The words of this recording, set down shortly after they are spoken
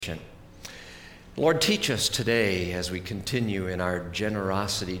Lord, teach us today as we continue in our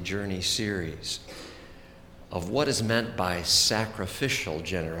Generosity Journey series of what is meant by sacrificial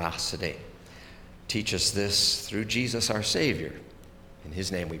generosity. Teach us this through Jesus our Savior. In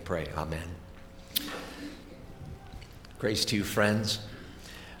His name we pray. Amen. Grace to you, friends.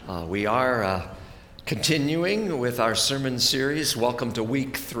 We are continuing with our sermon series. Welcome to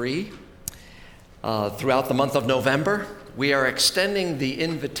week 3. Throughout the month of November, we are extending the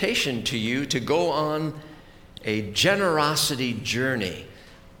invitation to you to go on a generosity journey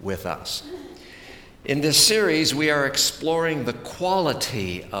with us. In this series, we are exploring the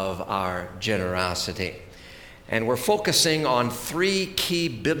quality of our generosity, and we're focusing on 3 key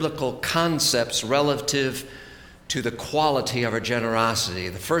biblical concepts relative to the quality of our generosity.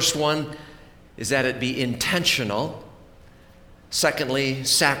 The first one is that it be intentional, secondly,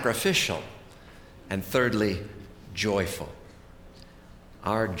 sacrificial, and thirdly, joyful.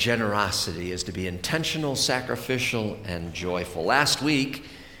 Our generosity is to be intentional, sacrificial, and joyful. Last week,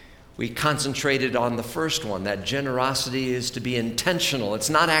 we concentrated on the first one, that generosity is to be intentional. It's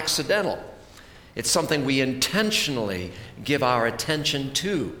not accidental. It's something we intentionally give our attention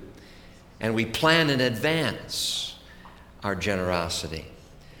to, and we plan in advance our generosity.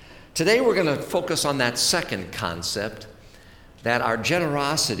 Today, we're going to focus on that second concept, that our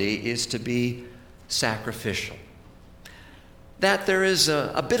generosity is to be sacrificial. That there is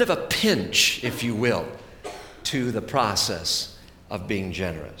a bit of a pinch, if you will, to the process of being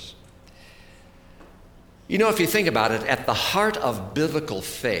generous. You know, if you think about it, at the heart of biblical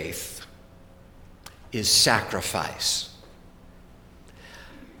faith is sacrifice.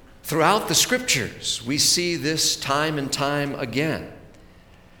 Throughout the scriptures, we see this time and time again.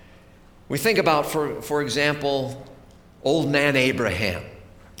 We think about, for example, old man Abraham.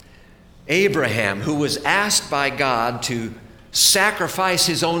 Abraham, who was asked by God to sacrifice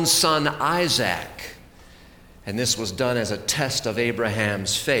his own son Isaac. And this was done as a test of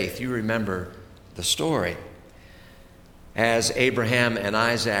Abraham's faith. You remember the story. As Abraham and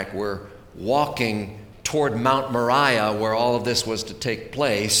Isaac were walking toward Mount Moriah, where all of this was to take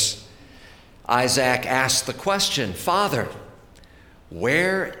place, Isaac asked the question, "Father,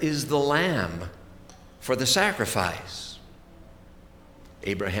 where is the lamb for the sacrifice?"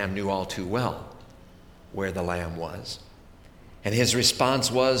 Abraham knew all too well where the lamb was. And his response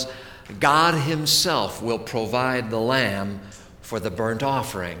was, "God himself will provide the lamb for the burnt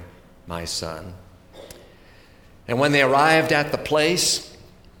offering, my son." And when they arrived at the place,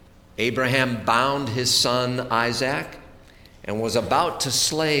 Abraham bound his son Isaac and was about to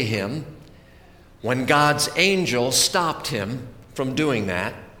slay him when God's angel stopped him from doing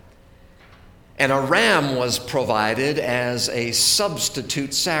that. And a ram was provided as a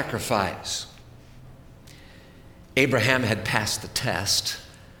substitute sacrifice. Abraham had passed the test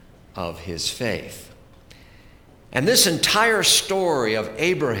of his faith. And this entire story of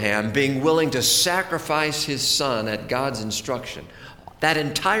Abraham being willing to sacrifice his son at God's instruction, that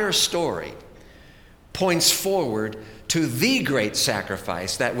entire story points forward to the great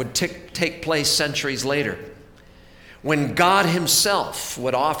sacrifice that would take place centuries later, when God himself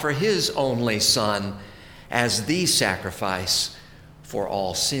would offer his only son as the sacrifice for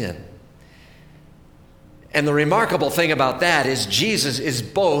all sin. And the remarkable thing about that is Jesus is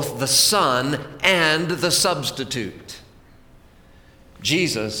both the Son and the substitute.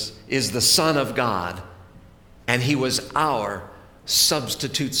 Jesus is the Son of God, and he was our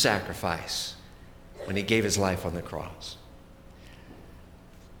substitute sacrifice when he gave his life on the cross.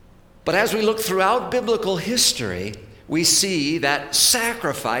 But as we look throughout biblical history, we see that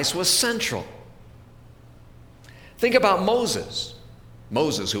sacrifice was central. Think about Moses.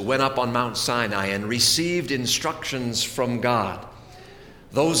 Moses, who went up on Mount Sinai and received instructions from God.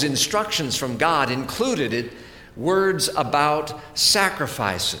 Those instructions from God included words about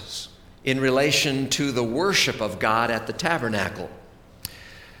sacrifices in relation to the worship of God at the tabernacle.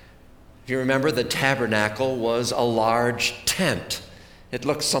 If you remember, the tabernacle was a large tent. It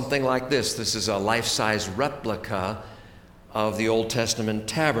looks something like this. This is a life-size replica of the Old Testament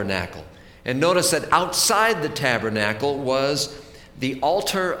tabernacle. And notice that outside the tabernacle was the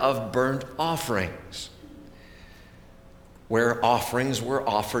altar of burnt offerings, where offerings were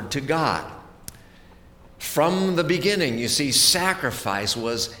offered to God. From the beginning, you see, sacrifice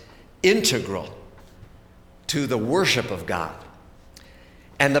was integral to the worship of God.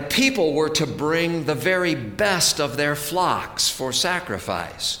 And the people were to bring the very best of their flocks for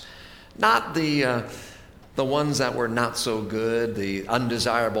sacrifice, not the ones that were not so good, the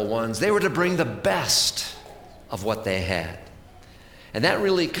undesirable ones. They were to bring the best of what they had. And that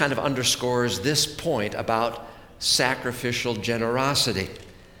really kind of underscores this point about sacrificial generosity.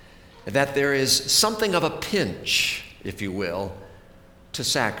 that there is something of a pinch, if you will, to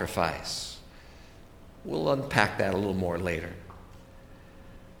sacrifice. We'll unpack that a little more later.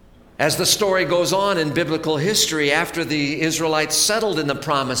 As the story goes on in biblical history, after the Israelites settled in the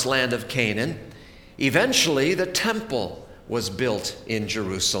promised land of Canaan, eventually the temple was built in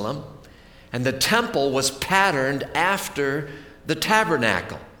Jerusalem, and the temple was patterned after the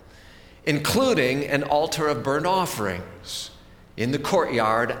tabernacle, including an altar of burnt offerings in the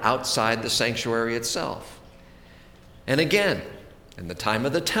courtyard outside the sanctuary itself. And again, in the time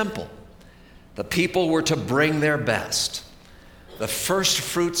of the temple, the people were to bring their best, the first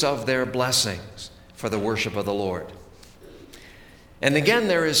fruits of their blessings for the worship of the Lord. And again,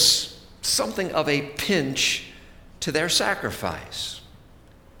 there is something of a pinch to their sacrifice,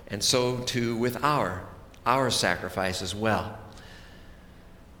 and so too with our sacrifice as well.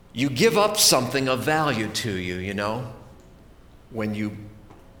 You give up something of value to you, when you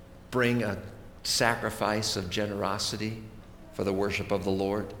bring a sacrifice of generosity for the worship of the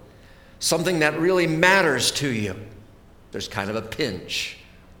Lord. Something that really matters to you. There's kind of a pinch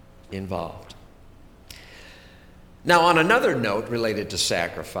involved. Now, on another note related to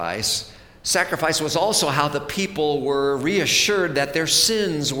sacrifice was also how the people were reassured that their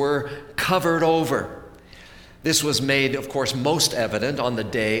sins were covered over. This was made, of course, most evident on the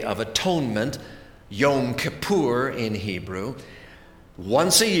Day of Atonement, Yom Kippur in Hebrew.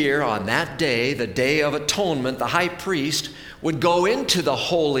 Once a year on that day, the Day of Atonement, the high priest would go into the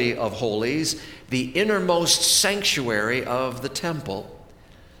Holy of Holies, the innermost sanctuary of the temple,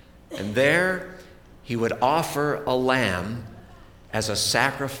 and there he would offer a lamb as a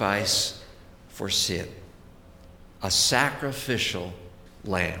sacrifice for sin, a sacrificial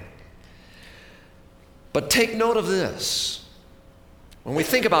lamb. But take note of this. When we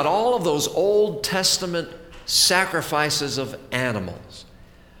think about all of those Old Testament sacrifices of animals,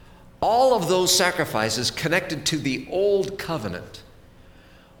 all of those sacrifices connected to the Old Covenant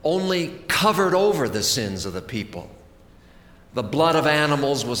only covered over the sins of the people. The blood of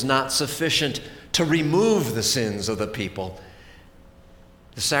animals was not sufficient to remove the sins of the people.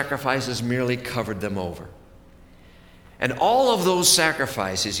 The sacrifices merely covered them over. And all of those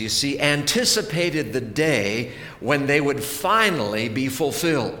sacrifices, you see, anticipated the day when they would finally be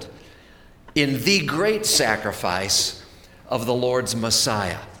fulfilled in the great sacrifice of the Lord's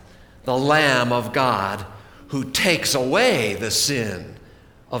Messiah, the Lamb of God who takes away the sin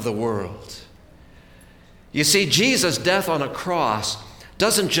of the world. You see, Jesus' death on a cross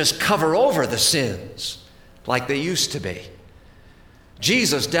doesn't just cover over the sins like they used to be.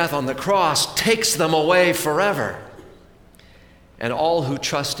 Jesus' death on the cross takes them away forever. And all who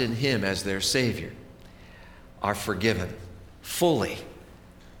trust in him as their Savior are forgiven fully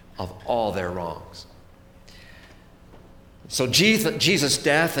of all their wrongs. So Jesus'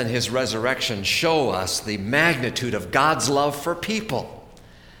 death and his resurrection show us the magnitude of God's love for people,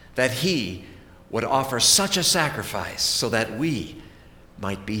 that he would offer such a sacrifice so that we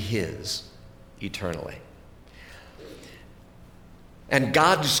might be his eternally. And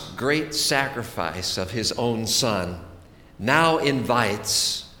God's great sacrifice of his own Son now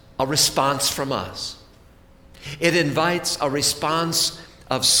invites a response from us. It invites a response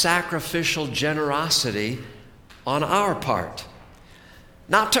of sacrificial generosity on our part.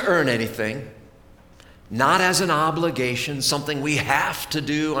 Not to earn anything, not as an obligation, something we have to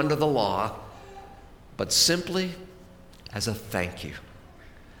do under the law, but simply as a thank you.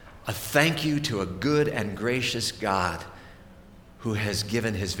 A thank you to a good and gracious God who has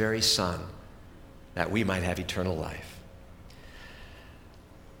given his very Son that we might have eternal life.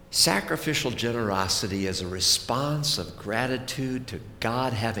 Sacrificial generosity is a response of gratitude to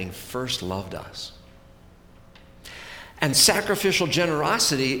God having first loved us. And sacrificial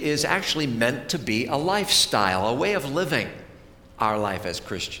generosity is actually meant to be a lifestyle, a way of living our life as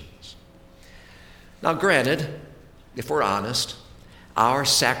Christians. Now, granted, if we're honest, our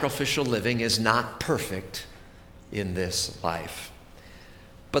sacrificial living is not perfect in this life.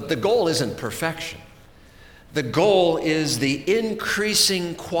 But the goal isn't perfection. The goal is the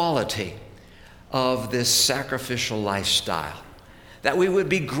increasing quality of this sacrificial lifestyle, that we would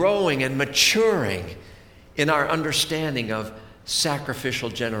be growing and maturing in our understanding of sacrificial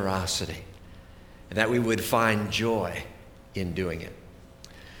generosity, and that we would find joy in doing it.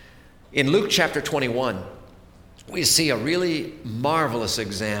 In Luke chapter 21, we see a really marvelous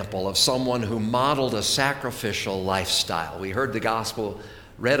example of someone who modeled a sacrificial lifestyle. We heard the gospel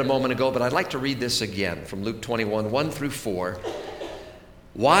read a moment ago, but I'd like to read this again from Luke 21, 1 through 4.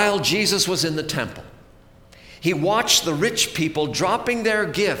 While Jesus was in the temple, he watched the rich people dropping their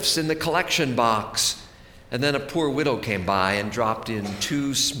gifts in the collection box And then a poor widow came by and dropped in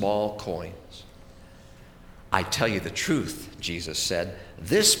 2 small coins. I tell you the truth, Jesus said,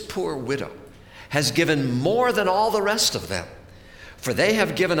 this poor widow has given more than all the rest of them, for they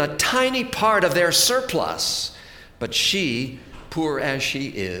have given a tiny part of their surplus, but she, poor as she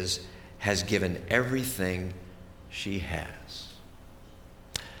is, has given everything she has.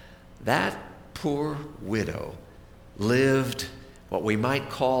 That poor widow lived what we might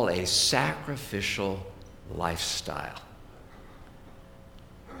call a sacrificial lifestyle.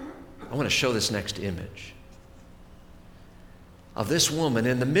 I want to show this next image of this woman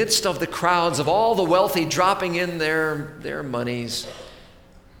in the midst of the crowds of all the wealthy dropping in their monies.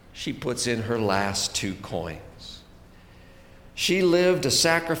 She puts in her last 2 coins. She lived a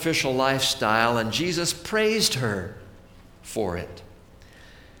sacrificial lifestyle, and Jesus praised her for it.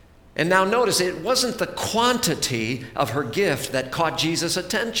 And now notice, it wasn't the quantity of her gift that caught Jesus'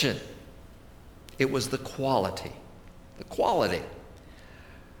 attention. It was the quality. The quality.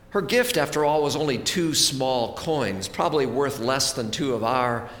 Her gift, after all, was only 2 small coins, probably worth less than 2 of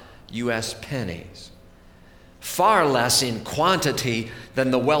our U.S. pennies. Far less in quantity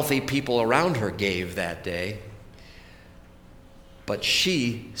than the wealthy people around her gave that day. But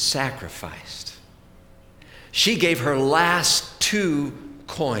she sacrificed. She gave her last 2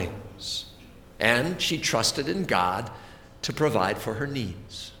 coins, and she trusted in God to provide for her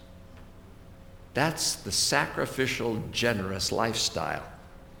needs. That's the sacrificial, generous lifestyle.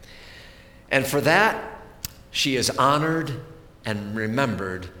 And for that, she is honored and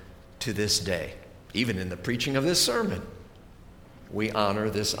remembered to this day. Even in the preaching of this sermon, we honor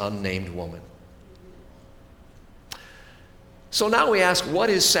this unnamed woman. So now we ask, what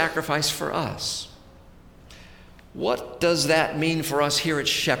is sacrifice for us? What does that mean for us here at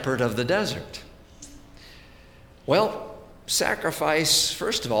Shepherd of the Desert? Well, sacrifice,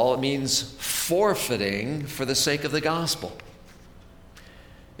 first of all, it means forfeiting for the sake of the gospel.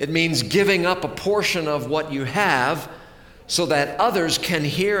 It means giving up a portion of what you have so that others can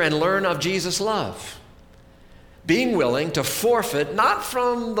hear and learn of Jesus' love. Being willing to forfeit, not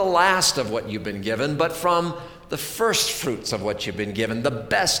from the last of what you've been given, but from the first fruits of what you've been given, the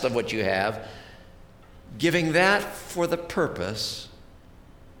best of what you have, giving that for the purpose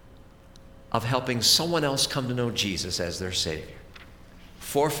of helping someone else come to know Jesus as their Savior.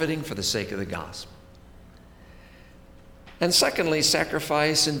 Forfeiting for the sake of the gospel. And secondly,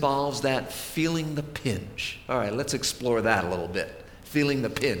 sacrifice involves that feeling the pinch. All right, let's explore that a little bit. Feeling the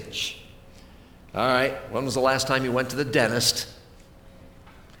pinch. All right, when was the last time you went to the dentist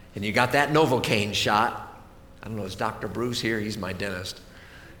and you got that Novocaine shot? I don't know, is Dr. Bruce here? He's my dentist.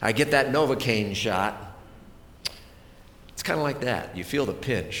 I get that Novocaine shot. It's kind of like that. You feel the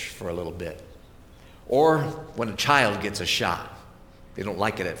pinch for a little bit. Or when a child gets a shot. They don't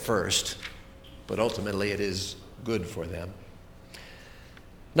like it at first, but ultimately it is good for them.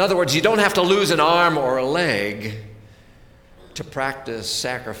 In other words, you don't have to lose an arm or a leg to practice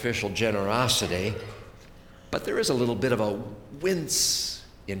sacrificial generosity, but there is a little bit of a wince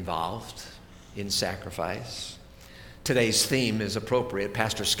involved in sacrifice. Today's theme is appropriate.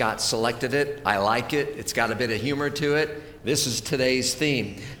 Pastor Scott selected it. I like it. It's got a bit of humor to it. This is today's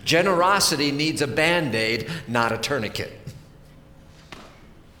theme. Generosity needs a Band-Aid, not a tourniquet.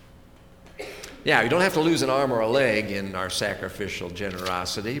 Yeah, you don't have to lose an arm or a leg in our sacrificial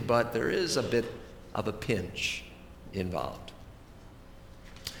generosity, but there is a bit of a pinch involved.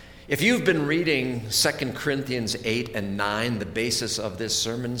 If you've been reading 2 Corinthians 8 and 9, the basis of this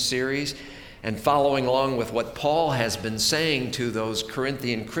sermon series, and following along with what Paul has been saying to those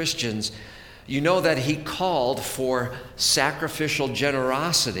Corinthian Christians, you know that he called for sacrificial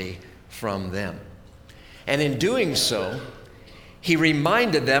generosity from them. And in doing so, he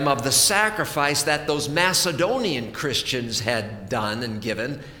reminded them of the sacrifice that those Macedonian Christians had done and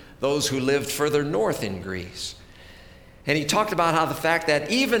given, those who lived further north in Greece. And he talked about how the fact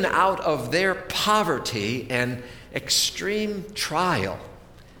that even out of their poverty and extreme trial,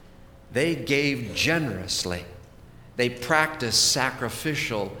 they gave generously. They practiced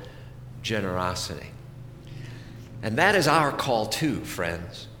sacrificial generosity. And that is our call too,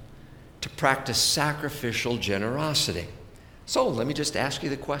 friends, to practice sacrificial generosity. So let me just ask you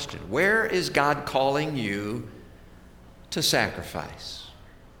the question. Where is God calling you to sacrifice?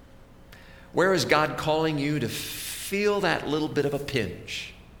 Where is God calling you to feel that little bit of a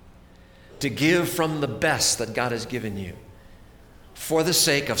pinch? To give from the best that God has given you for the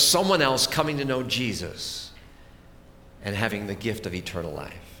sake of someone else coming to know Jesus and having the gift of eternal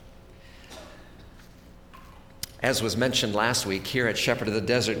life. As was mentioned last week, here at Shepherd of the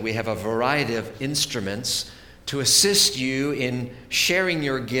Desert, we have a variety of instruments to assist you in sharing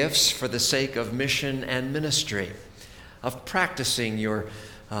your gifts for the sake of mission and ministry, of practicing your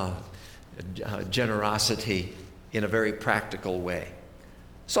generosity in a very practical way.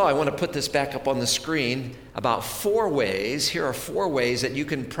 So I want to put this back up on the screen about 4 ways. Here are 4 ways that you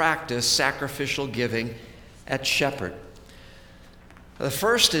can practice sacrificial giving at Shepherd. The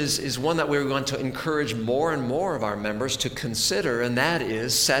first is one that we're going to encourage more and more of our members to consider, and that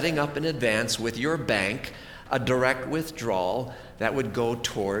is setting up in advance with your bank a direct withdrawal that would go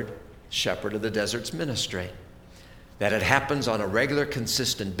toward Shepherd of the Desert's ministry. That it happens on a regular,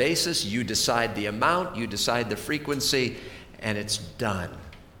 consistent basis. You decide the amount, you decide the frequency, and it's done.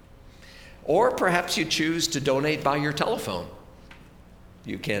 Or perhaps you choose to donate by your telephone.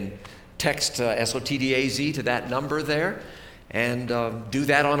 You can text SOTDAZ to that number there and do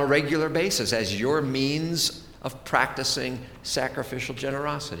that on a regular basis as your means of practicing sacrificial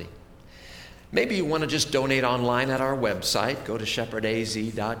generosity. Maybe you want to just donate online at our website. Go to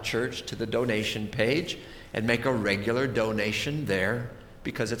shepherdaz.church to the donation page and make a regular donation there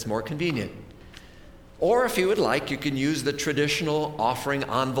because it's more convenient. Or if you would like, you can use the traditional offering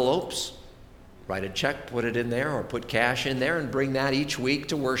envelopes. Write a check, put it in there, or put cash in there and bring that each week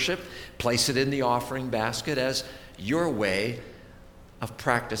to worship. Place it in the offering basket as your way of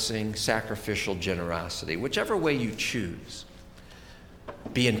practicing sacrificial generosity. Whichever way you choose,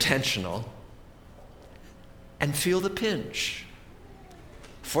 be intentional and feel the pinch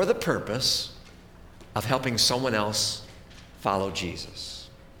for the purpose of helping someone else follow Jesus.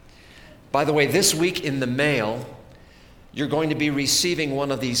 By the way, this week in the mail, you're going to be receiving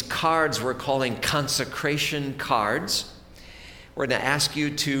one of these cards we're calling consecration cards. We're going to ask you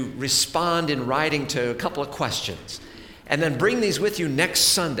to respond in writing to a couple of questions. And then bring these with you next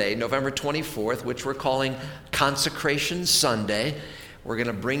Sunday, November 24th, which we're calling Consecration Sunday. We're going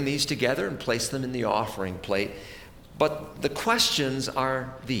to bring these together and place them in the offering plate. But the questions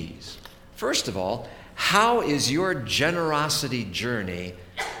are these. First of all, how is your generosity journey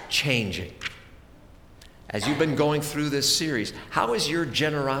changing? As you've been going through this series, how is your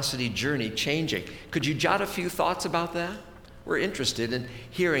generosity journey changing? Could you jot a few thoughts about that? We're interested in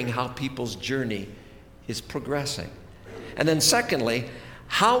hearing how people's journey is progressing. And then secondly,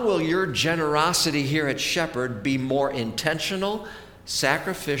 how will your generosity here at Shepherd be more intentional,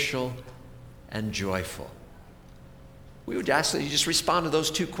 sacrificial, and joyful? We would ask that you just respond to those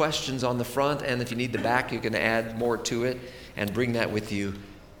 2 questions on the front, and if you need the back, you can add more to it and bring that with you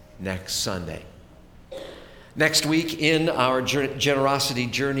next Sunday. Next week in our Generosity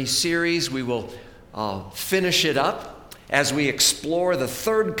Journey series, we will finish it up as we explore the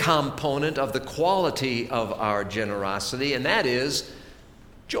 3rd component of the quality of our generosity, and that is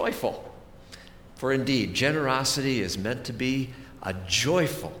joyful. For indeed, generosity is meant to be a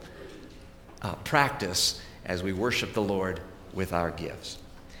joyful practice as we worship the Lord with our gifts.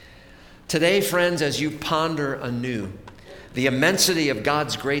 Today, friends, as you ponder anew the immensity of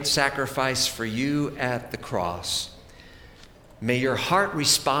God's great sacrifice for you at the cross, may your heart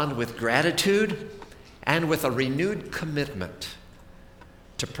respond with gratitude and with a renewed commitment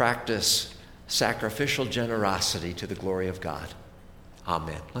to practice sacrificial generosity to the glory of God.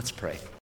 Amen. Let's pray.